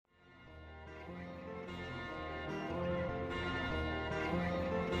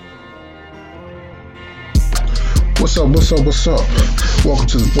What's up? What's up? What's up? Welcome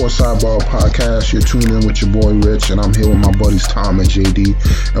to the Sports Sidebar Podcast. You're tuned in with your boy Rich, and I'm here with my buddies Tom and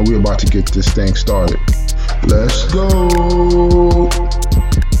JD, and we're about to get this thing started. Let's go!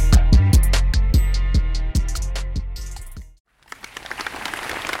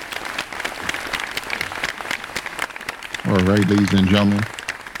 All right, ladies and gentlemen,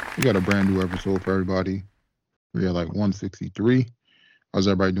 we got a brand new episode for everybody. We are like 163. How's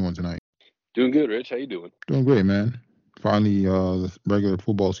everybody doing tonight? Doing good, Rich. How you doing? Doing great, man. Finally, the regular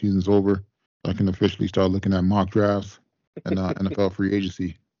football season's over. I can officially start looking at mock drafts and NFL free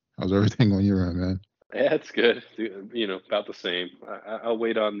agency. How's everything on your end, man? Yeah, it's good. You know, about the same. I'll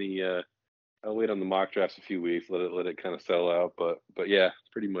wait on the mock drafts a few weeks. Let it kind of settle out. But yeah,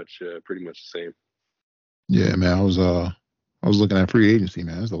 pretty much the same. Yeah, man. I was looking at free agency,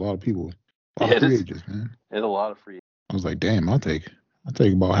 man. There's a lot of people. A lot of free agents, man. There's a lot of free. I was like, damn, I'll take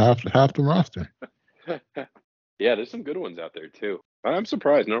about half the roster. Yeah, there's some good ones out there too. I'm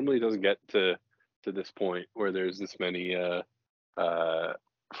surprised. Normally, it doesn't get to this point where there's this many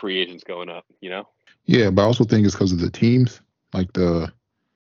free agents going up. You know? Yeah, but I also think it's because of the teams. It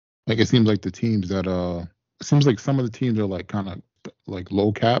seems like the teams that it seems like some of the teams are like kind of like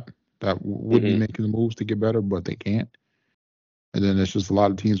low cap that would be making the moves to get better, but they can't. And then it's just a lot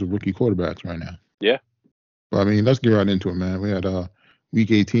of teams with rookie quarterbacks right now. Yeah. But I mean, let's get right into it, man. We had Week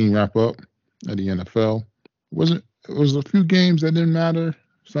 18 wrap up at the NFL. It was a few games that didn't matter,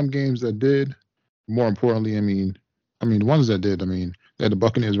 some games that did. More importantly, I mean the ones that did, they had the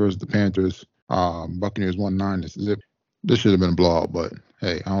Buccaneers versus the Panthers. Buccaneers won 9-0. This should have been a blowout, but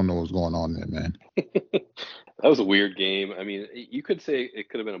hey, I don't know what's going on there, man. That was a weird game. I mean, you could say it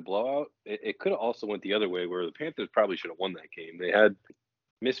could have been a blowout. It could have also went the other way, where the Panthers probably should have won that game. They had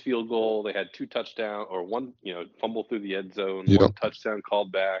missed field goal. They had 2 touchdowns, or one, fumble through the end zone, one touchdown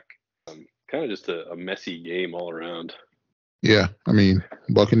called back. Kind of just a messy game all around. Yeah, I mean,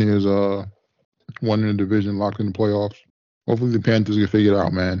 Buccaneers won in the division, locked in the playoffs. Hopefully the Panthers can figure it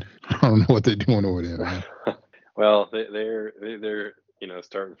out, man. I don't know what they're doing over there, man. Well, they're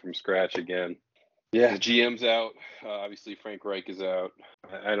starting from scratch again. Yeah, GM's out. Obviously, Frank Reich is out.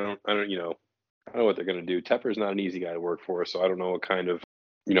 I don't know what they're gonna do. Tepper's not an easy guy to work for, so I don't know what kind of,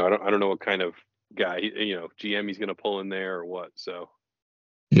 I don't know what kind of guy, GM he's gonna pull in there or what. So.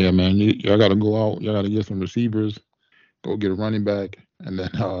 Yeah, man, y'all got to go out. Y'all got to get some receivers, go get a running back, and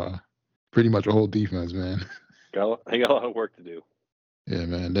then pretty much a whole defense, man. I got a lot of work to do. Yeah,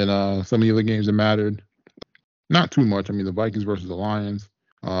 man. Then some of the other games that mattered, not too much. I mean, the Vikings versus the Lions,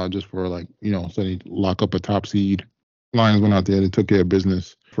 just for so they lock up a top seed. Lions went out there, they took care of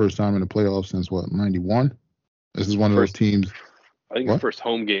business. First time in the playoffs since 91. This is one of those teams. I think the first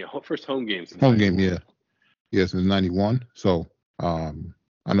home game since home 91. Game, yeah, since 91. So.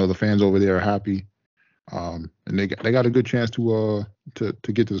 I know the fans over there are happy, and they got a good chance to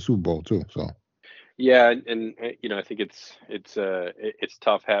get to the Super Bowl too. So. Yeah, and I think it's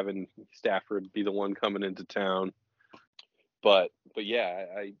tough having Stafford be the one coming into town, but yeah,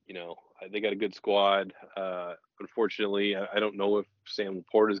 they got a good squad. Unfortunately, I don't know if Sam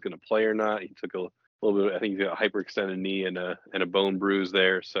Laporta is going to play or not. He took a little bit. I think he's got a hyperextended knee and a bone bruise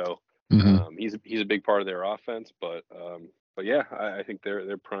there, so he's a big part of their offense, but. But yeah, I think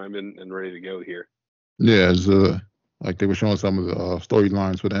they're primed and ready to go here. Yeah, it's like they were showing some of the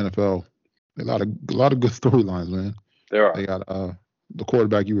storylines for the NFL. A lot of good storylines, man. There are. They got the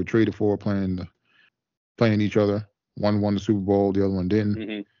quarterback you were traded for playing each other. One won the Super Bowl, the other one didn't.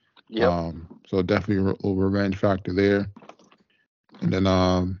 Mm-hmm. Yep. So definitely a little revenge factor there. And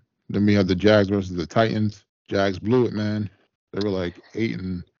then we had the Jags versus the Titans. Jags blew it, man. They were like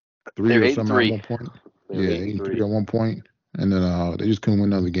 8-3 or something at one point. Yeah, 8-3 at one point. And then they just couldn't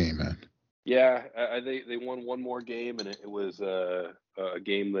win another game, man. Yeah, they won one more game, and it was a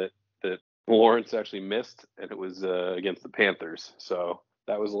game that Lawrence actually missed, and it was against the Panthers. So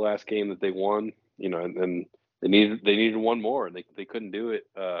that was the last game that they won. And then they needed one more, and they couldn't do it.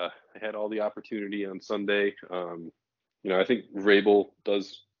 They had all the opportunity on Sunday. I think Vrabel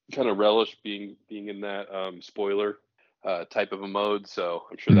does kind of relish being in that spoiler type of a mode. So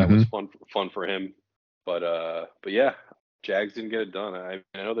I'm sure that was fun for him. But yeah. Jags didn't get it done. I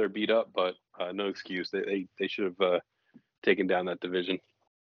know they're beat up, but no excuse. They should have taken down that division.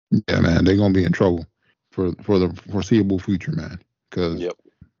 Yeah, man, they're gonna be in trouble for the foreseeable future, man. Because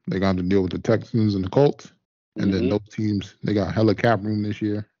they got to deal with the Texans and the Colts, and then those teams they got hella cap room this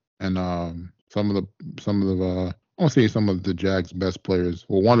year. And some of the I won't say some of the Jags' best players.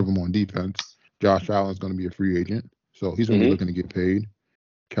 Well, one of them on defense, Josh Allen's gonna be a free agent, so he's gonna be looking to get paid.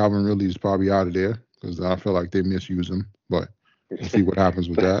 Calvin Ridley is probably out of there because I feel like they misuse him. But we'll see what happens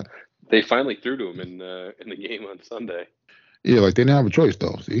with that. They finally threw to him in the game on Sunday. Yeah, like they didn't have a choice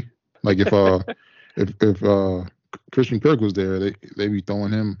though. See, like if Christian Kirk was there, they be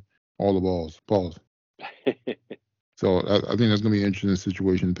throwing him all the balls. So I think that's gonna be an interesting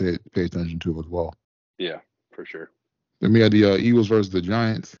situation to pay attention to as well. Yeah, for sure. Then we had the Eagles versus the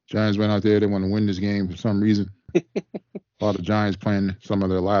Giants. Giants went out there. They want to win this game for some reason. A lot of Giants playing some of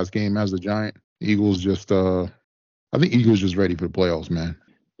their last game as a Giant. Eagles just I think Eagles just ready for the playoffs, man.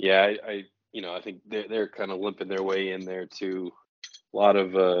 Yeah, I think they're kind of limping their way in there too. A lot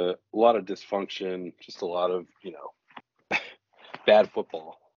of dysfunction, just a lot of bad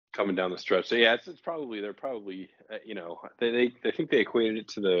football coming down the stretch. So yeah, they're probably they think they equated it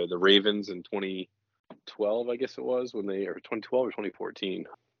to the Ravens in 2012, I guess it was, when they, or 2012 or 2014.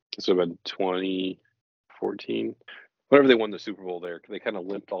 So about 2014, whenever they won the Super Bowl there, they kind of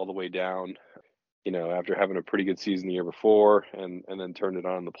limped all the way down, after having a pretty good season the year before, and then turned it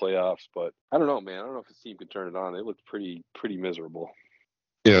on in the playoffs. But I don't know, man. I don't know if this team could turn it on. They looked pretty miserable.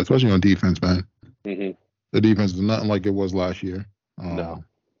 Yeah, especially on defense, man. Mm-hmm. The defense is nothing like it was last year. No.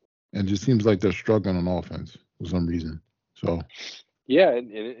 And it just seems like they're struggling on offense for some reason. So. Yeah,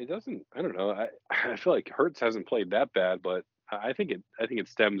 and it doesn't. I don't know. I feel like Hurts hasn't played that bad, but I think it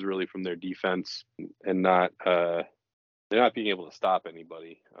stems really from their defense and not they're not being able to stop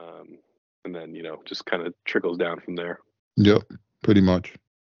anybody. And then just kind of trickles down from there. Yep, pretty much.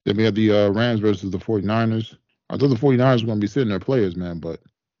 Then we had the Rams versus the 49ers. I thought the 49ers were going to be sitting their players, man, but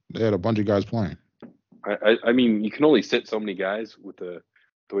they had a bunch of guys playing. I mean, you can only sit so many guys with the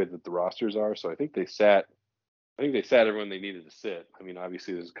way that the rosters are. So I think they sat everyone they needed to sit. I mean,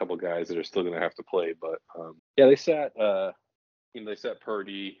 obviously there's a couple guys that are still going to have to play, but yeah, they sat they sat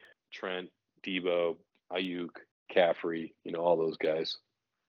Purdy, Trent, Debo, Ayuk, Caffrey, all those guys.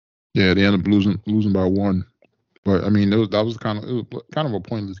 Yeah, they ended up losing by one. But I mean, it was kind of a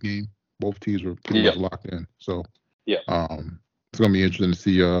pointless game. Both teams were pretty much locked in. So yeah, it's gonna be interesting to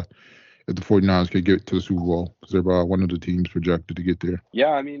see if the 49ers could get to the Super Bowl, because they're one of the teams projected to get there. Yeah,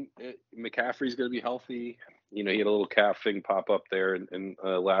 I mean, McCaffrey's gonna be healthy. He had a little calf thing pop up there in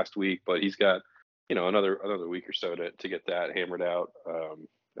last week, but he's got another week or so to get that hammered out.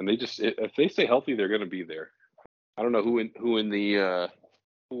 And they just, if they stay healthy, they're gonna be there. I don't know who in the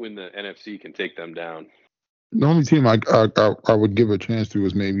NFC can take them down. The only team I would give a chance to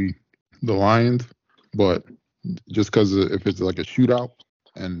is maybe the Lions, but just because if it's like a shootout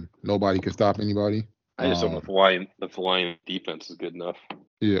and nobody can stop anybody. I just don't know if the Lions defense is good enough.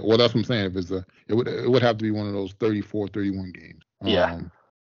 Yeah, well, that's what I'm saying. If it's it would have to be one of those 34-31 games. Yeah.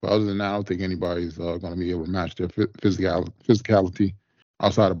 But other than that, I don't think anybody's going to be able to match their physicality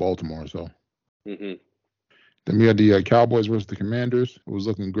outside of Baltimore. So. Mm-hmm. Then we had the Cowboys versus the Commanders. It was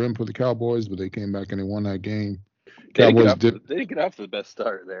looking grim for the Cowboys, but they came back and they won that game. They didn't get off to the best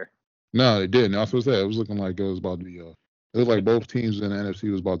start there. No, they didn't. That's what I said. It was looking like it was about to be. It looked like both teams in the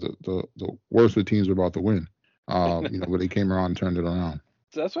NFC was about the worst of the teams were about to win. But they came around and turned it around.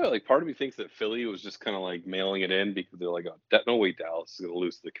 So that's why, part of me thinks that Philly was just kind of like mailing it in, because they're like, oh, no way, Dallas is going to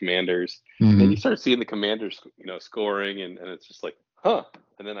lose to the Commanders. Mm-hmm. And you start seeing the Commanders, scoring, and it's just like, huh.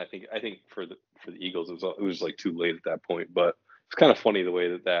 And then I think for the Eagles, it was like too late at that point. But it's kind of funny the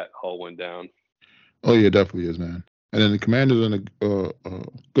way that all went down. Oh yeah, it definitely is, man. And then the Commanders are in a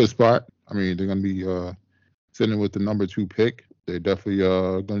good spot. I mean, they're going to be sitting with the number 2 pick. They're definitely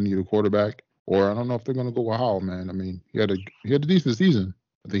going to need a quarterback. Or I don't know if they're going to go with Howell, man. I mean, he had a decent season.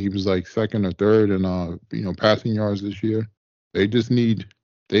 I think he was like second or third in passing yards this year. They need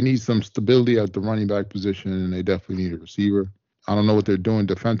some stability at the running back position, and they definitely need a receiver. I don't know what they're doing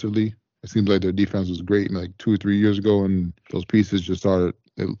defensively. It seems like their defense was great like 2 or 3 years ago, and those pieces just started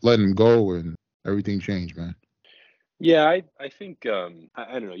letting them go, and everything changed, man. Yeah, I think I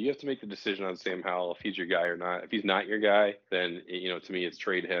don't know. You have to make the decision on Sam Howell, if he's your guy or not. If he's not your guy, then to me it's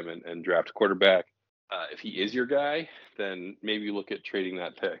trade him and draft a quarterback. If he is your guy, then maybe you look at trading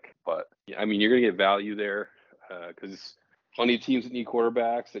that pick. But I mean, you're going to get value there because plenty of teams that need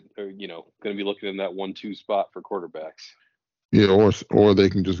quarterbacks that are going to be looking in that 1-2 spot for quarterbacks. Yeah, or they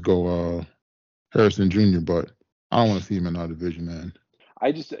can just go Harrison Jr. But I don't want to see him in our division, man.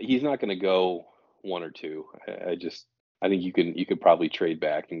 He's not going to go 1 or 2. I think you could probably trade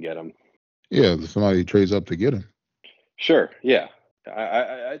back and get him. Yeah, somebody trades up to get him. Sure. Yeah.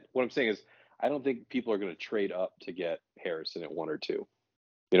 What I'm saying is, I don't think people are going to trade up to get Harrison at 1 or 2.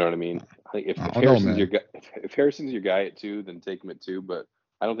 You know what I mean? I think if Harrison's your guy at 2, then take him at 2. But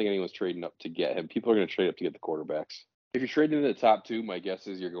I don't think anyone's trading up to get him. People are going to trade up to get the quarterbacks. If you're trading in the top 2, my guess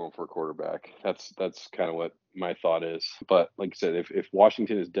is you're going for a quarterback. That's kind of what my thought is. But like I said, if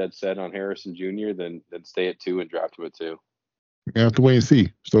Washington is dead set on Harrison Jr., then stay at 2 and draft him at 2. We have to wait and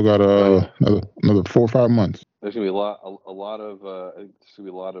see. Still got another 4 or 5 months. There's gonna be a lot of I think there's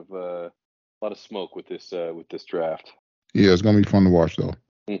gonna be a lot of smoke with this draft. Yeah, it's gonna be fun to watch though.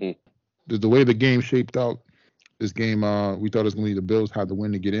 Mm-hmm. The way the game shaped out, this game we thought it was gonna be the Bills had to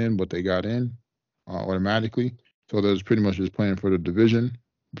win to get in, but they got in automatically. So there's pretty much just playing for the division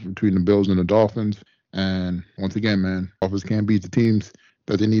between the Bills and the Dolphins. And once again, man, Dolphins can't beat the teams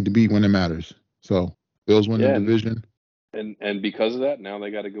that they need to beat when it matters. So Bills win the division. And because of that, now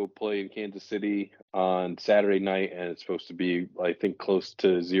they got to go play in Kansas City on Saturday night, and it's supposed to be, I think, close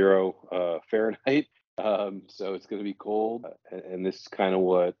to 0 Fahrenheit. So it's going to be cold, and this is kind of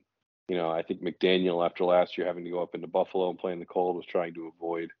what, I think McDaniel, after last year having to go up into Buffalo and play in the cold, was trying to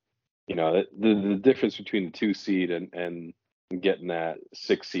avoid. The difference between the 2 seed and getting that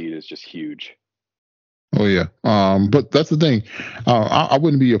 6 seed is just huge. Oh yeah, but that's the thing. I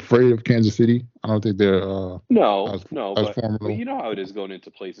wouldn't be afraid of Kansas City. I don't think they're but you know how it is going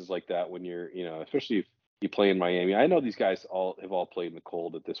into places like that when you're, especially if you play in Miami. I know these guys have all played in the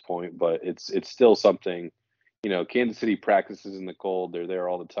cold at this point, but it's still something. Kansas City practices in the cold. They're there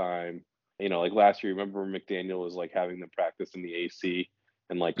all the time. Like last year, remember McDaniel was like having them practice in the AC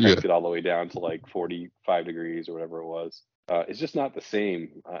and like cranked it all the way down to like 45 degrees or whatever it was. It's just not the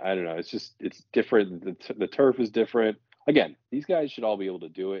same. I don't know. It's different. The turf is different. Again, these guys should all be able to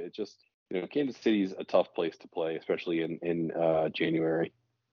do it. It's just, Kansas City's a tough place to play, especially in January.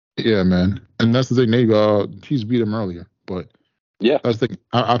 Yeah, man. And that's the thing. They Chiefs beat them earlier, but yeah, that's the thing.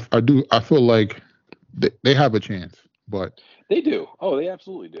 I feel like they have a chance, but they do. Oh, they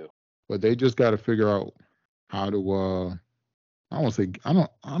absolutely do. But they just got to figure out how to. I don't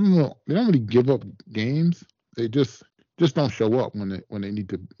know. They don't really give up games. They just don't show up when they need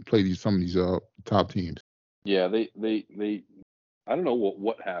to play some of these top teams. Yeah, they I don't know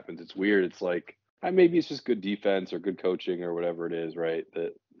what happens. It's weird. It's like maybe it's just good defense or good coaching or whatever it is, right?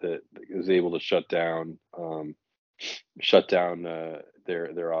 That is able to shut down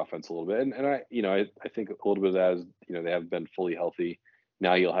their offense a little bit. And I think a little bit of that is, they haven't been fully healthy.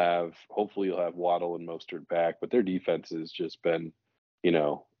 Now hopefully you'll have Waddle and Mostert back, but their defense has just been,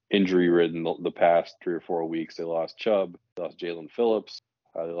 injury ridden the past 3 or 4 weeks. They lost Chubb, they lost Jalen Phillips,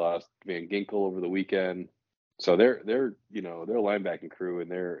 they lost Van Ginkel over the weekend. So their linebacking crew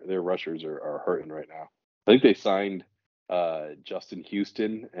and their rushers are hurting right now. I think they signed Justin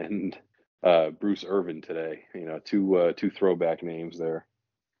Houston and Bruce Irvin today. Two throwback names there.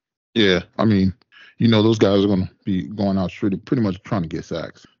 Yeah, I mean, those guys are going to be going out pretty much trying to get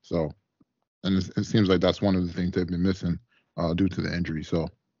sacks. So, and it seems like that's one of the things they've been missing due to the injury. So,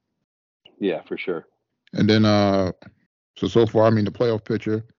 yeah, for sure. And then, so far, I mean, the playoff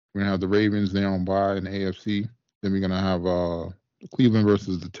picture, we're gonna have the Ravens there on bye in the AFC. Then we're gonna have Cleveland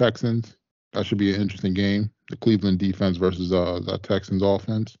versus the Texans. That should be an interesting game. The Cleveland defense versus the Texans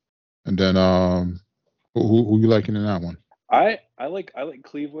offense. And then, who you liking in that one? I like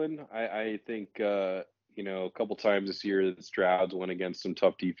Cleveland. I think a couple times this year that Stroud's went against some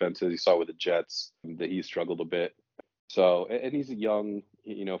tough defenses. You saw with the Jets that he struggled a bit. So, and he's a young,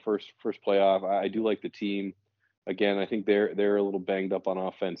 first playoff. I do like the team. Again, I think they're a little banged up on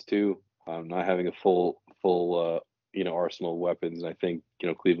offense too. Not having a full arsenal of weapons, and I think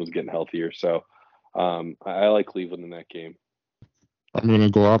Cleveland's getting healthier. So, I like Cleveland in that game. I'm gonna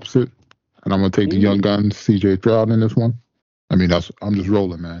go opposite, and I'm gonna take the young gun C.J. Stroud in this one. I mean, I'm just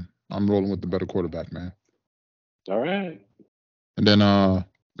rolling, man. I'm rolling with the better quarterback, man. All right. And then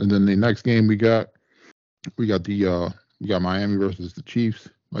the next game we got Miami versus the Chiefs,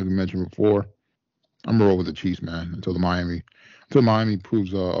 like we mentioned before. I'm gonna roll with the Chiefs, man, until Miami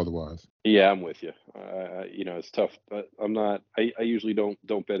proves otherwise. Yeah, I'm with you. It's tough, but I'm not. I usually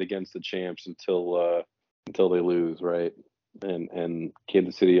don't bet against the champs until they lose, right? And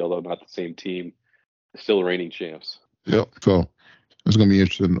Kansas City, although not the same team, still reigning champs. Yep. So it's gonna be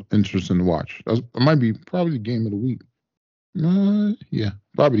interesting to watch. It might be probably the game of the week. Yeah,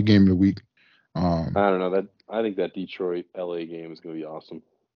 probably the game of the week. I don't know. I think that Detroit LA game is gonna be awesome.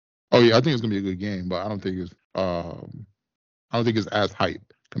 Oh yeah, I think it's gonna be a good game, but I don't think it's as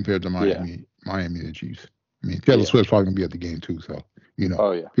hype compared to Miami and the Chiefs. I mean, Taylor Swift's probably gonna be at the game too, so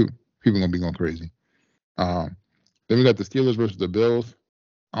Oh yeah, people gonna be going crazy. Then we got the Steelers versus the Bills.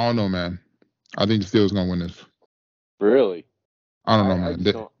 I don't know, man. I think the Steelers gonna win this. Really? I don't know,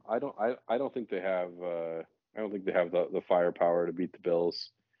 man. I don't think they have. I don't think they have the firepower to beat the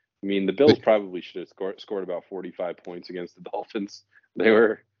Bills. I mean, the Bills probably should have scored about 45 points against the Dolphins. They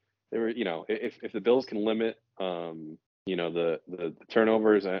were, if the Bills can limit, the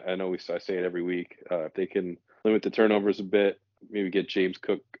turnovers. I know I say it every week. If they can limit the turnovers a bit, maybe get James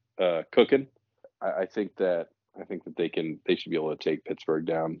Cook cooking. I think that I think that they should be able to take Pittsburgh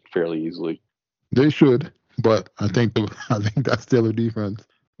down fairly easily. They should, but I think that Steelers defense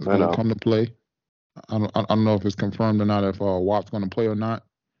is going to come to play. I don't know if it's confirmed or not if Watt's going to play or not.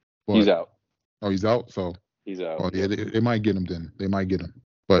 But, he's out. Oh, he's out. So he's out. Oh, yeah, they might get him then. They might get him,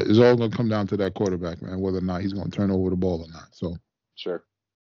 but it's all going to come down to that quarterback, man, whether or not he's going to turn over the ball or not. So sure,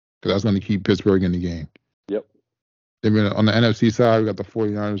 because that's going to keep Pittsburgh in the game. Yep. Then on the NFC side, we got the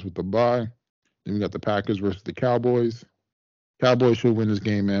 49ers with the bye. Then we got the Packers versus the Cowboys. Cowboys should win this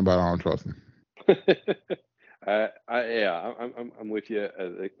game, man, but I don't trust them. I'm with you.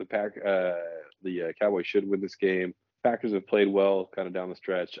 The Cowboys should win this game. Packers have played well, kind of down the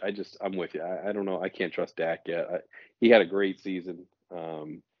stretch. I'm with you. I don't know. I can't trust Dak yet. He had a great season.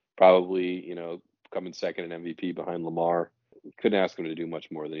 Probably, coming second in MVP behind Lamar. Couldn't ask him to do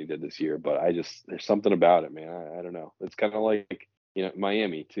much more than he did this year. But there's something about it, man. I don't know. It's kind of like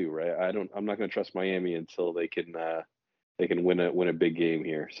Miami too, right? I'm not going to trust Miami until they can win a big game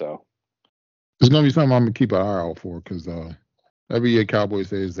here. So. It's going to be something I'm going to keep an eye out for because every year Cowboys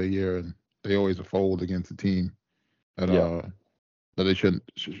say it's their year and they always fold against a team that they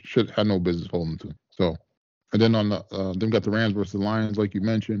should have no business holding to. So, and then on the then we got the Rams versus the Lions, like you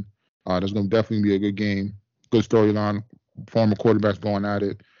mentioned. There's going to definitely be a good game, good storyline. Former quarterbacks going at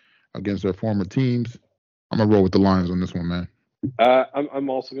it against their former teams. I'm going to roll with the Lions on this one, man.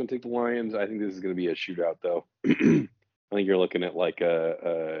 I'm also going to take the Lions. I think this is going to be a shootout, though. I think you're looking at like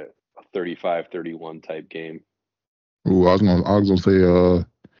a 35-31 type game. Ooh, I was gonna say a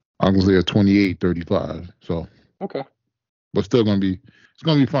 28-35. So okay, but still it's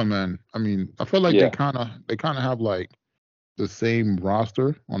gonna be fun, man. I mean, I feel like they kind of have like the same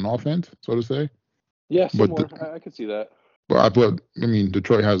roster on offense, so to say. Yeah, similar. I could see that. But I mean,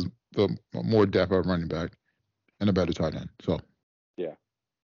 Detroit has the more depth at running back and a better tight end. So yeah.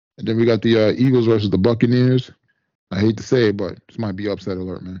 And then we got the Eagles versus the Buccaneers. I hate to say it, but this might be upset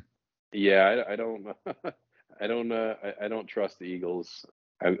alert, man. Yeah, I don't I don't trust the Eagles.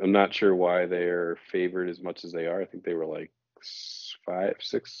 I'm not sure why they're favored as much as they are. I think they were like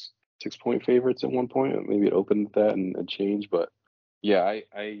 6-point favorites at one point. Maybe it opened that and changed, but yeah,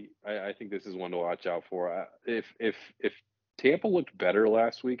 I think this is one to watch out for. If Tampa looked better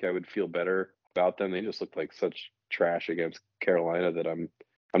last week, I would feel better about them. They just looked like such trash against Carolina that I'm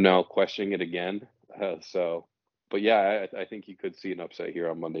now questioning it again. But yeah, I think you could see an upset here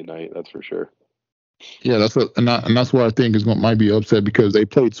on Monday night. That's for sure. Yeah, that's what I think might be upset because they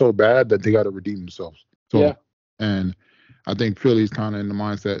played so bad that they got to redeem themselves. So, yeah. And I think Philly's kind of in the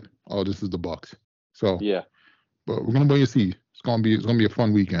mindset, oh, this is the Bucs. So yeah. But we're gonna wait and see. It's gonna be a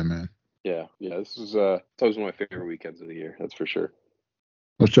fun weekend, man. Yeah. This is it's always one of my favorite weekends of the year. That's for sure.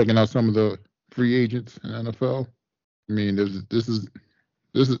 I was checking out some of the free agents in NFL. I mean, this is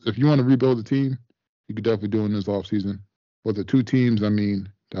if you want to rebuild the team, you could definitely do it in this offseason. But the two teams, I mean,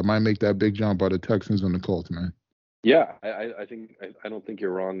 that might make that big jump are the Texans and the Colts, man. Yeah, I don't think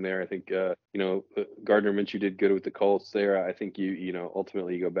you're wrong there. I think Gardner Minshew did good with the Colts there. I think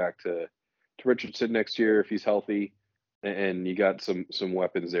ultimately you go back to Richardson next year if he's healthy, and you got some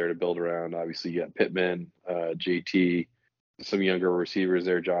weapons there to build around. Obviously, you got Pittman, JT, some younger receivers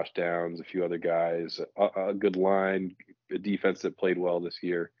there, Josh Downs, a few other guys, a good line, a defense that played well this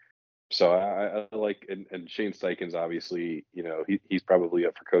year. So I like, and Shane Steichen's obviously, he's probably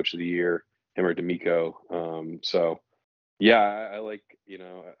up for Coach of the Year, him or D'Amico. So yeah, I like,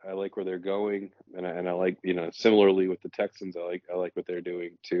 I like where they're going, and I like, similarly with the Texans, I like what they're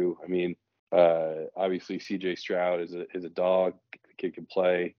doing too. I mean, obviously CJ Stroud is a dog. The kid can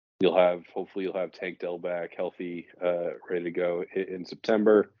play. Hopefully you'll have Tank Dell back healthy, ready to go in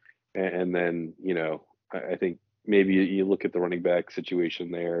September, and then I think. Maybe you look at the running back situation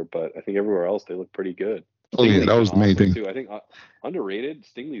there, but I think everywhere else they look pretty good. Oh yeah, that was the main thing too. I think underrated.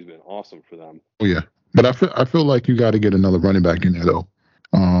 Stingley's been awesome for them. Oh yeah, but I feel like you got to get another running back in there though.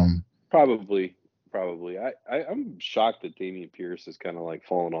 Probably. I'm shocked that Dameon Pierce has kind of like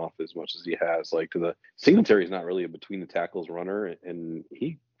fallen off as much as he has. Like Singletary is not really a between the tackles runner, and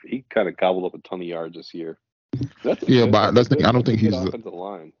he kind of gobbled up a ton of yards this year. But I don't think he's offensive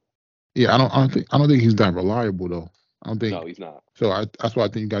line. Yeah, I don't think he's that reliable though. I don't think. No, he's not. So that's why I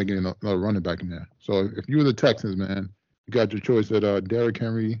think you got to get another running back in there. So if you were the Texans, man, you got your choice at Derrick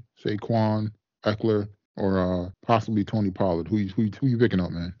Henry, Saquon, Eckler, or possibly Tony Pollard. Who you picking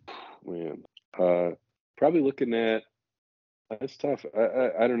up, man? Man, probably looking at. That's tough.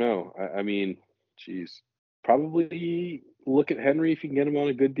 I don't know. I mean, geez, probably look at Henry if you can get him on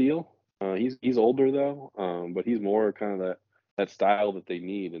a good deal. He's older though, but he's more kind of that style that they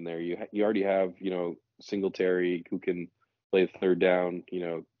need in there. You already have Singletary who can play third down,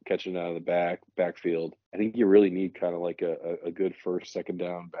 catching out of the backfield. I think you really need kind of like a good first, second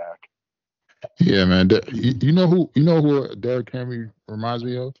down back. Yeah, man. You know who Derrick Henry reminds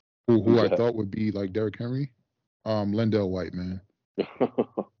me of? Who I thought would be like Derrick Henry? Lendell White, man.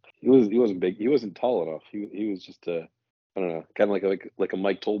 He wasn't big. He wasn't tall enough. He was just I don't know, kind of like a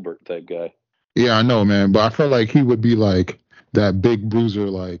Mike Tolbert type guy. Yeah, I know, man. But I felt like he would be like that big bruiser,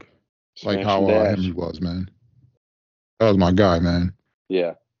 like how Henry was, man. That was my guy, man.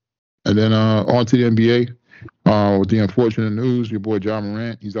 Yeah. And then on to the NBA. With the unfortunate news, your boy Ja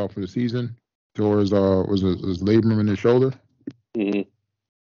Morant, he's out for the season. Tore his labrum in his shoulder. Mm-hmm.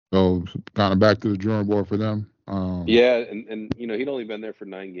 So kind of back to the drawing board for them. Yeah, and he'd only been there for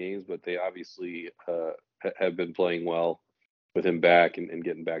 9 games, but they obviously have been playing well with him back and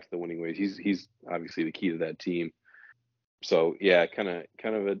getting back to the winning ways. He's obviously the key to that team. So yeah, kind of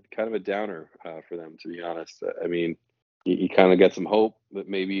a downer for them, to be honest. I mean, you kind of get some hope that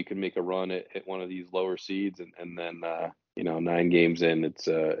maybe you can make a run at one of these lower seeds, and then 9 games in, it's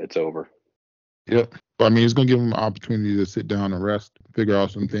over. Yep. But I mean, it's going to give him an opportunity to sit down and rest, figure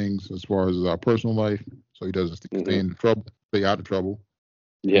out some things as far as personal life, so he doesn't stay out of trouble.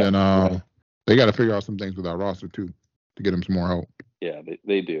 Yeah. And then they got to figure out some things with our roster too to get him some more help. Yeah,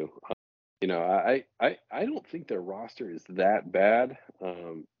 they do. I don't think their roster is that bad,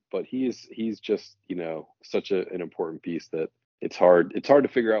 but he's just such an important piece that it's hard to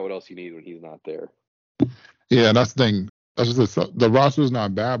figure out what else you need when he's not there. Yeah, that's the thing. That's just the roster is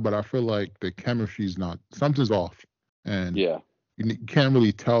not bad, but I feel like the chemistry's not. Something's off, and yeah, you can't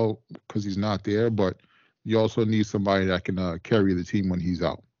really tell because he's not there. But you also need somebody that can carry the team when he's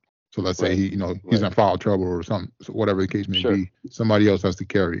out. So let's say he's in foul trouble or something, so whatever the case may be. Somebody else has to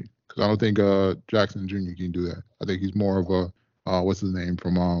carry it. Because I don't think Jackson Jr. can do that. I think he's more of a what's his name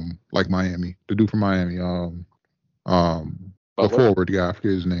from like Miami, the dude from Miami, the forward guy. I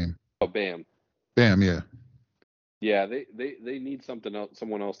forget his name. Oh, Bam. Bam, yeah. Yeah, they need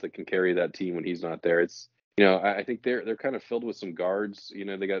someone else that can carry that team when he's not there. It's I think they're kind of filled with some guards.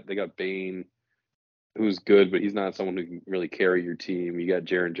 They got Bane, who's good, but he's not someone who can really carry your team. You got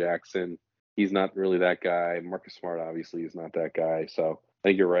Jaren Jackson. He's not really that guy. Marcus Smart obviously is not that guy. So I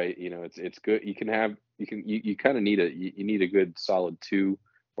think you're right. It's good. You kind of need a good solid 2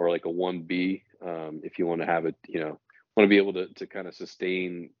 or like a 1B if you want to have it. Want to be able to kind of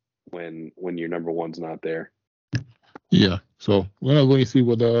sustain when your number one's not there. Yeah. So we're gonna wait and see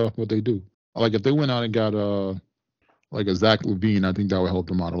what they do. Like if they went out and got like a Zach LaVine, I think that would help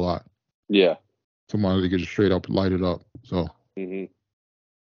them out a lot. Yeah. Somebody that could just straight up light it up. So. Mm-hmm.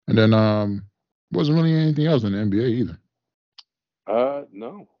 And then wasn't really anything else in the NBA either.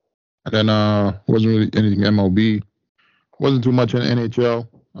 No. And then wasn't really anything MLB. Wasn't too much in NHL.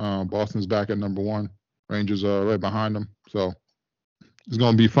 Boston's back at number 1. Rangers are right behind them. So it's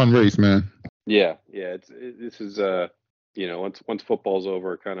gonna be a fun race, man. Yeah. This is once football's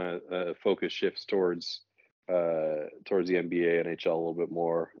over, kind of focus shifts towards the NBA, NHL a little bit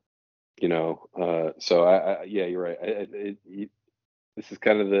more. So you're right. This is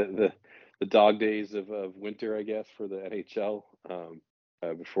kind of the dog days of winter, I guess, for the NHL.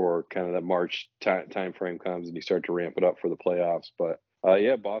 Before kind of that March time frame comes and you start to ramp it up for the playoffs. But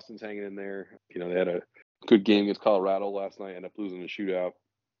Boston's hanging in there. They had a good game against Colorado last night, ended up losing the shootout.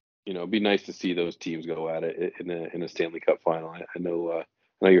 It'd be nice to see those teams go at it in a Stanley Cup final. I know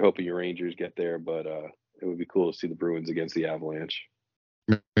you're hoping your Rangers get there, but it would be cool to see the Bruins against the Avalanche.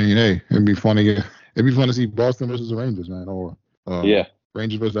 I mean, hey, it'd be fun to see Boston versus the Rangers, man, or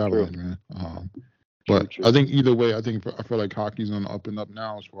Rangers versus Avalanche, man. But true. I think either way, I feel like hockey's on the up and up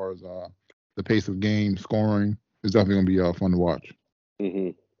now as far as the pace of game, scoring. It's definitely gonna be fun to watch. Mm-hmm.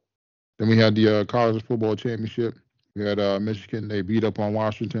 Then we had the college football championship. We had Michigan. They beat up on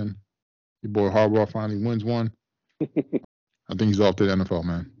Washington. Your boy Harbaugh finally wins one. I think he's off to the NFL,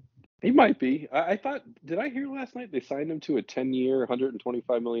 man. He might be. I thought. Did I hear last night they signed him to a 10-year,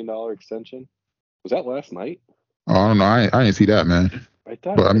 $125 million extension? Was that last night? Oh, I don't know. I didn't see that, man. I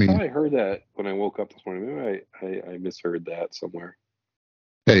thought I heard that when I woke up this morning. Maybe I misheard that somewhere.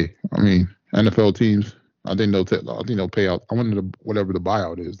 Hey, I mean, NFL teams. I think they'll pay out. I wonder whatever the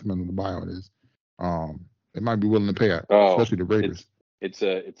buyout is. Depending on the buyout is. They might be willing to pay out, especially the Raiders. It's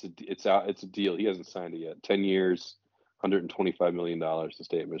a deal. He hasn't signed it yet. 10 years, $125 million to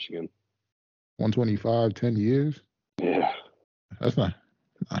stay at Michigan. 125, 10 years? Yeah. That's not.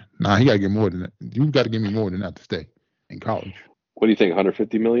 Nah, he got to get more than that. You've got to give me more than that to stay in college. What do you think?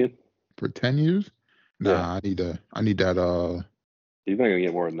 150 million for 10 years? Nah, yeah. I need that. He's not gonna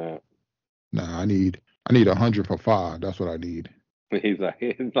get more than that. Nah, I need 100 for 5. That's what I need.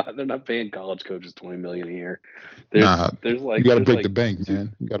 They're not paying college coaches $20 million a year. There's you got to break like the bank,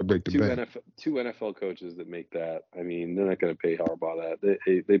 man. You got to break the bank. two NFL coaches that make that. I mean, they're not going to pay Harbaugh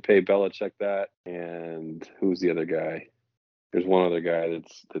that. They pay Belichick that, and who's the other guy? There's one other guy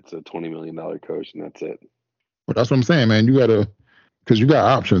that's a $20 million coach, and that's it. But that's what I'm saying, man. You got to, because you got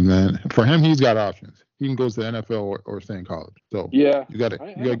options, man. For him, he's got options. He can go to the NFL or stay in college. So yeah, you got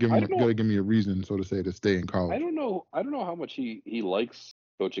to give me a reason, so to say, to stay in college. I don't know how much he likes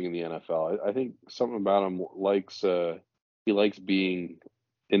coaching in the NFL. I think something about him he likes being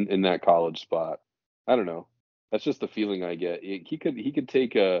in that college spot. I don't know. That's just the feeling I get. He could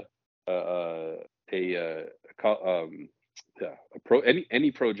take a pro any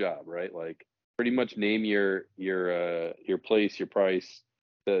pro job, right? Like pretty much name your place, your price.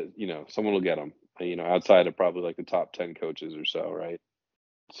 Someone will get him. Outside of probably like the top 10 coaches or so, right?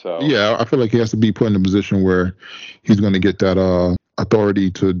 So yeah, I feel like he has to be put in a position where he's going to get that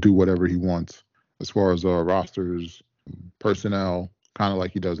authority to do whatever he wants as far as rosters, personnel, kind of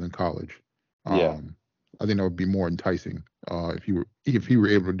like he does in college. Yeah. I think that would be more enticing if he were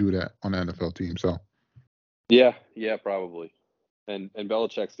able to do that on an NFL team. So yeah, probably. And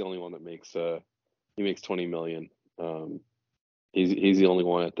Belichick's the only one that makes he makes $20 million. He's the only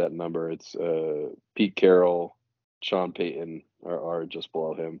one at that number. It's Pete Carroll, Sean Payton are just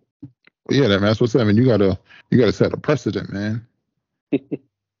below him. Yeah, that's what's up. I mean, you gotta set a precedent, man.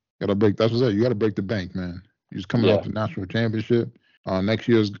 Gotta break. That's what's up. You gotta break the bank, man. You're just coming off the national championship. Next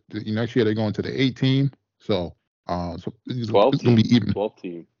year they're going to the 8 team. So it's gonna be even 12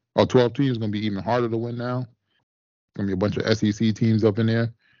 team. 12 teams is gonna be even harder to win now. It's gonna be a bunch of SEC teams up in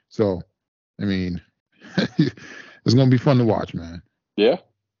there. So I mean, it's gonna be fun to watch, man. Yeah.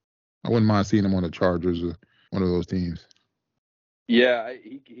 I wouldn't mind seeing him on the Chargers or one of those teams. Yeah,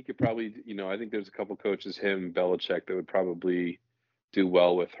 he could probably, I think there's a couple coaches, him, Belichick, that would probably do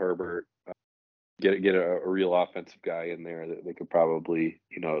well with Herbert. Get a real offensive guy in there that they could probably,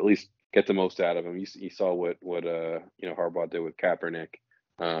 at least get the most out of him. You saw what Harbaugh did with Kaepernick,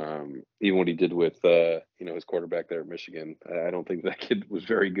 even what he did with his quarterback there at Michigan. I don't think that kid was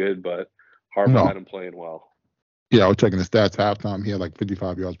very good, but Harbaugh had him playing well. Yeah, I was checking the stats halftime. He had like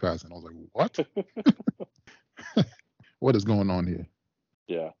 55 yards passing. I was like, what? What is going on here?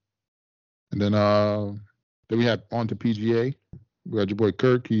 Yeah. And then we had on to PGA. We had your boy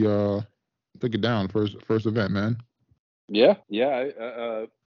Kirk. He took it down first event, man. Yeah.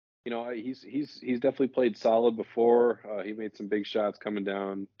 He's definitely played solid before. He made some big shots coming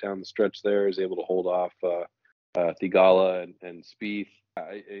down the stretch there. He was able to hold off Thigala and Spieth.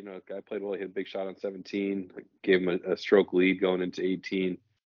 Guy played well. He had a big shot on 17. Gave him a stroke lead going into 18.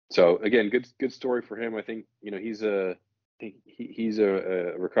 So again, good story for him. I think he's a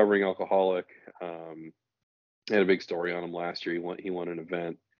recovering alcoholic. Had a big story on him last year. He won an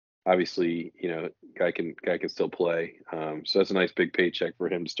event. Obviously, guy can still play. So that's a nice big paycheck for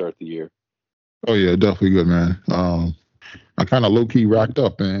him to start the year. Oh yeah, definitely good, man. I kind of low key racked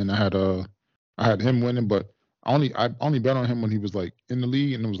up, man. I had him winning, but I only bet on him when he was like in the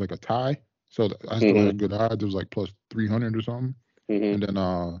league and it was like a tie. So I still had good odds. It was like plus 300 or something. And then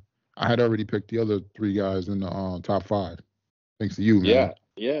I had already picked the other 3 guys in the top 5. Thanks to you, man.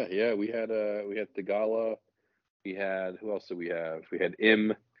 Yeah. We had Thigala. We had, who else did we have? We had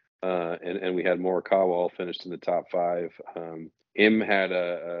Im, and we had Morikawa all finished in the top 5. Im had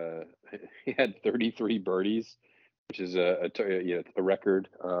he had 33 birdies, which is a record.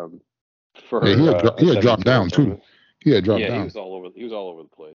 For he had dropped down too. He had dropped down. He was all over the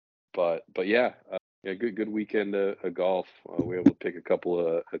place. But yeah, good weekend of golf. We were able to pick a couple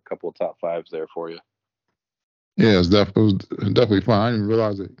of top 5s there for you. Yeah, it was definitely fun. I didn't even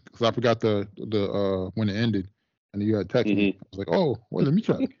realize it because I forgot the when it ended, and you had text me. I was like, oh, wait, let me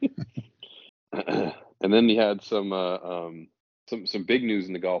check. And then he had some big news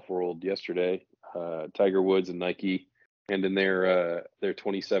in the golf world yesterday. Tiger Woods and Nike ending their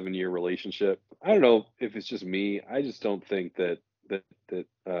 27-year relationship. I don't know if it's just me. I just don't think that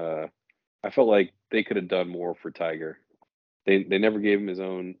I felt like they could have done more for Tiger. They never gave him his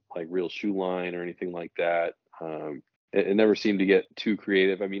own like real shoe line or anything like that. It never seemed to get too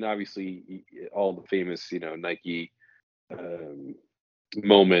creative. I mean, obviously, all the famous Nike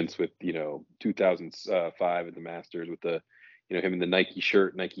moments with 2005 at the Masters with the him in the Nike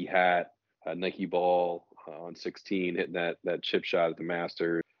shirt, Nike hat, Nike ball on 16, hitting that chip shot at the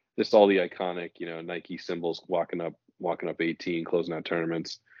Masters. Just all the iconic Nike symbols walking up 18, closing out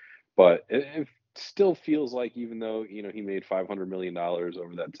tournaments. But it still feels like even though he made $500 million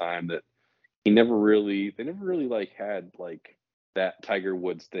over that time, that they never really like had like that Tiger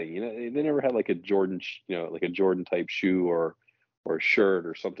Woods thing. They never had like a Jordan, like a Jordan type shoe or or a shirt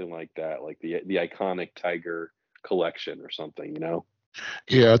or something like that, like the iconic Tiger collection or something,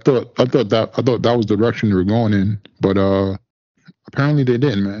 Yeah, I thought that was the direction they were going in, but apparently they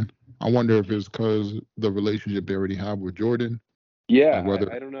didn't, man. I wonder if it's because the relationship they already have with Jordan, Yeah, like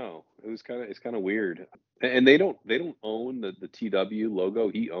whether. I don't know. It's kind of weird, and they don't own the TW logo.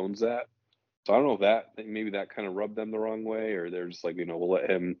 He owns that, so I don't know if maybe that kind of rubbed them the wrong way, or they're just like, we'll let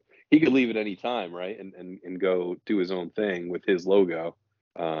him. He could leave at any time, right, and go do his own thing with his logo.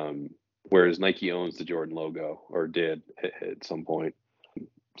 Whereas Nike owns the Jordan logo, or did at some point.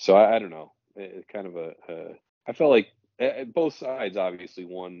 So I don't know. It kind of I felt like both sides obviously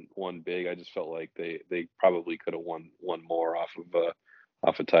won big. I just felt like they probably could have won more off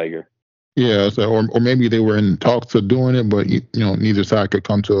of Tiger. Yeah, so or maybe they were in talks of doing it, but neither side could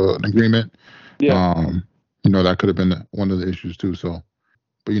come to an agreement. Yeah. That could have been one of the issues too. So,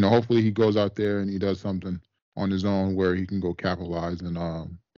 but hopefully he goes out there and he does something on his own where he can go capitalize and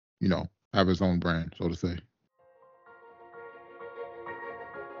have his own brand, so to say.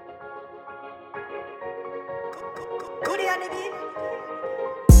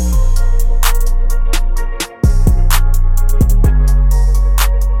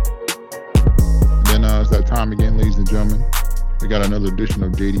 Then it's that time again, ladies and gentlemen. We got another edition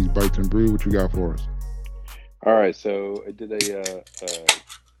of JD's Bites and Brew. What you got for us? All right, so I did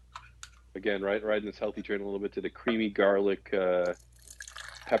again riding this healthy train a little bit. Did a creamy garlic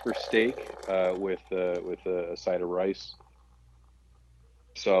pepper steak with a side of rice.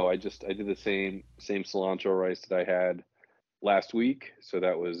 So I did the same cilantro rice that I had last week. So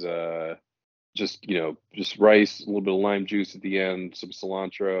that was just rice, a little bit of lime juice at the end, some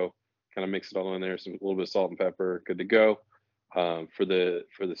cilantro, kind of mix it all in there, a little bit of salt and pepper, good to go. For the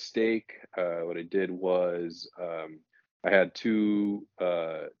steak, what I did was I had two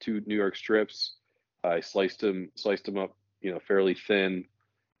New York strips. I sliced them up, fairly thin,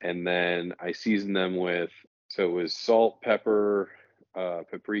 and then I seasoned them with, so it was salt, pepper,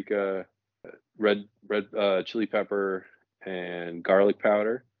 paprika, red chili pepper, and garlic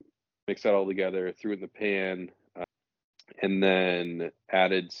powder. Mix that all together, threw it in the pan, and then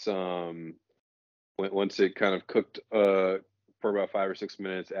added some. Once it kind of cooked for about 5 or 6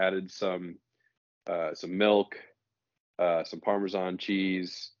 minutes, added some milk, some Parmesan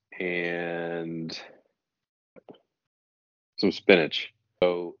cheese, and some spinach.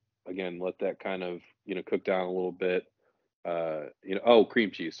 So again, let that kind of cook down a little bit.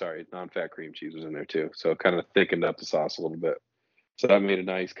 Cream cheese. Sorry, non-fat cream cheese was in there too, so it kind of thickened up the sauce a little bit. So that made a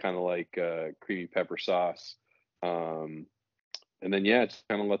nice kind of like creamy pepper sauce. And then just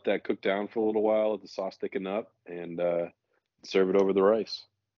kind of let that cook down for a little while, let the sauce thicken up, and serve it over the rice.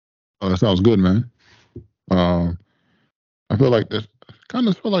 Oh, that sounds good, man. I feel like this kind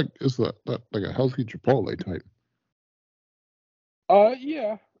of feel like it's like a healthy Chipotle type.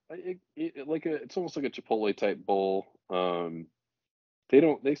 Yeah, it's almost like a Chipotle type bowl.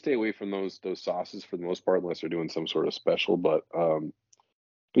 They stay away from those sauces for the most part unless they're doing some sort of special. But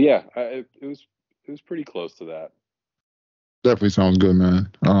yeah, it was pretty close to that. Definitely sounds good,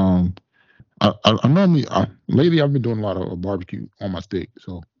 man. I normally lately I've been doing a lot of barbecue on my steak,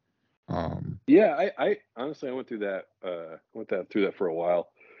 so. Yeah, I honestly I went through that through that for a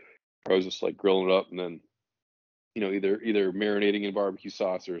while. I was just like grilling it up and then either marinating in barbecue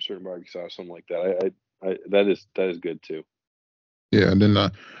sauce or a certain barbecue sauce, something like that. I that is good too. Yeah, and then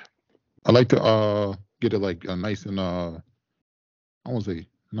I like to get it like nice and I won't say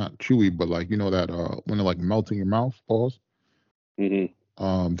not chewy, but like that when it like melts in your mouth, pause.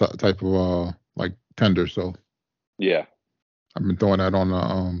 Mm-hmm. Type of like tender. So yeah, I've been throwing that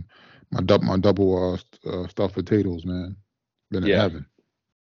on my double stuffed potatoes, man. Been in heaven.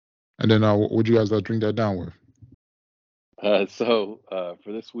 And then what'd you guys drink that down with? So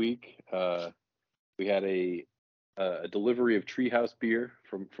for this week, we had a delivery of Treehouse beer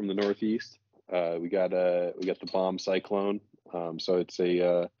from the Northeast. We got the Bomb Cyclone. So it's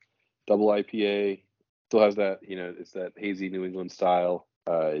a double IPA. Still has that, it's that hazy New England style.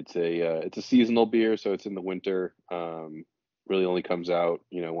 It's a seasonal beer, so it's in the winter. Really only comes out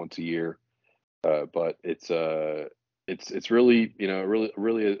once a year. But it's really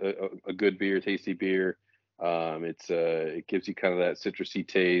really a good beer, tasty beer. It gives you kind of that citrusy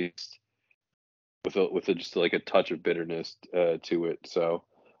taste with just like a touch of bitterness to it. So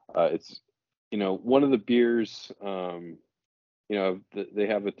it's one of the beers. They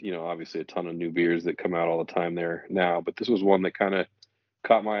have obviously a ton of new beers that come out all the time there now, but this was one that kind of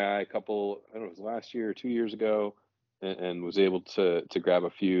caught my eye a couple. I don't know, it was last year or 2 years ago, and was able to grab a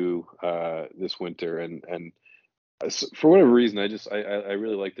few this winter. And for whatever reason, I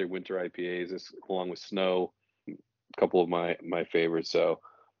really like their winter IPAs, along with Snow. couple of my favorites. So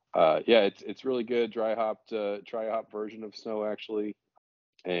it's really good. Dry hop version of snow actually,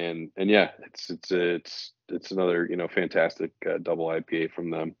 and yeah, it's another fantastic double IPA from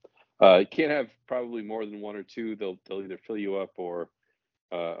them. You can't have probably more than one or two. They'll either fill you up or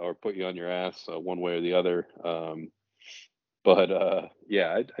put you on your ass one way or the other. But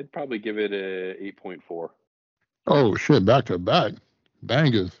I'd probably give it a 8.4. Oh shit! Back to back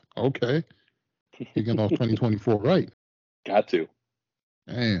bangers. Okay, kicking off 2024 right. Got to.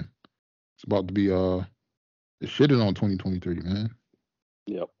 Man, it's about to be shitting on 2023, man.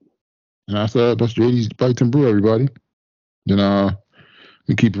 Yep. And that's JD's Bites and Brew, everybody. Then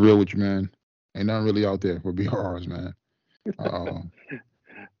we keep it real with you, man. Ain't nothing really out there for BRRs, man.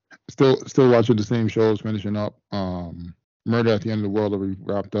 Still watching the same shows, finishing up. Murder at the End of the World already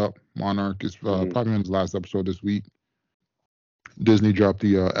wrapped up. Monarch is probably on his last episode this week. Disney dropped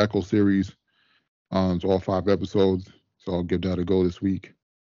the Echo series. It's all 5 episodes, so I'll give that a go this week.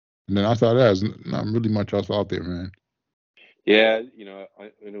 And then outside of that, there's not really much else out there, man. Yeah,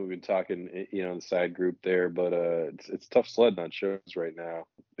 I know we've been talking, in the side group there, but it's tough sledding on shows right now.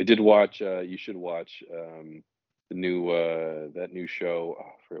 I did watch. You should watch the new that new show. Oh,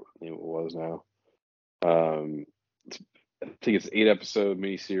 I forget what name it was now. I think it's 8-episode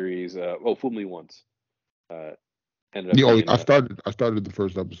miniseries. Fool Me Once. Ended up I started the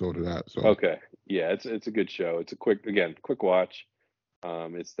first episode of that. So okay, yeah, it's a good show. It's a quick watch.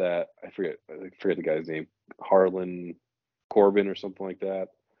 It's that I forget the guy's name, Harlan Corbin or something like that.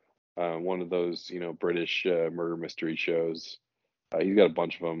 One of those British murder mystery shows. He's got a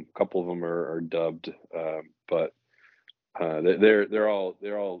bunch of them. A couple of them are dubbed, but they're all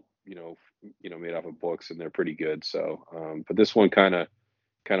made off of books and they're pretty good. So, but this one kind of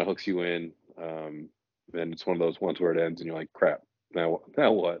hooks you in, and it's one of those ones where it ends and you're like, crap, now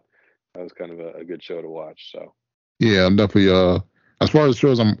what? That was kind of a good show to watch. So yeah, I'm definitely as far as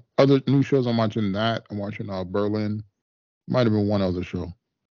shows, other new shows I'm watching. I'm watching Berlin. Might have been one other show,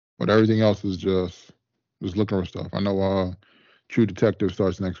 but everything else is just looking for stuff. I know True Detective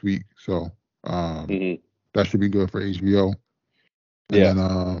starts next week, so that should be good for HBO. And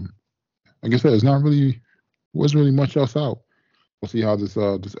then like I said, wasn't really much else out. We'll see how this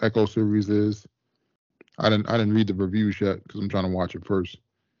Echo series is. I didn't read the reviews yet because I'm trying to watch it first,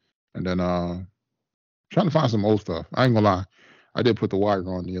 and then trying to find some old stuff. I ain't gonna lie, I did put The Wire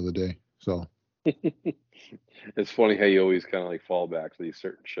on the other day, so. It's funny how you always kind of like fall back to these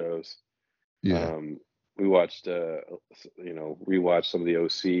certain shows. Yeah. We watched, rewatched some of the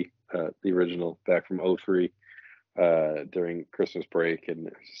OC, the original back from 2003, during Christmas break, and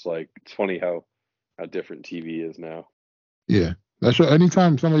it's just like it's funny how different TV is now. Yeah, that show.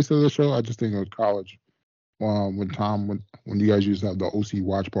 Anytime somebody says that show, I just think of college. When you guys used to have the OC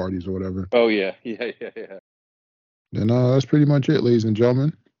watch parties or whatever. Oh yeah. Then that's pretty much it, ladies and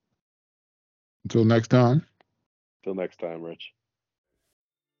gentlemen. Until next time. Till next time, Rich.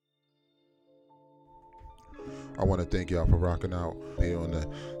 I want to thank y'all for rocking out here on the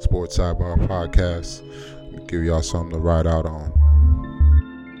Sports Sidebar Podcast. Give y'all something to ride out on.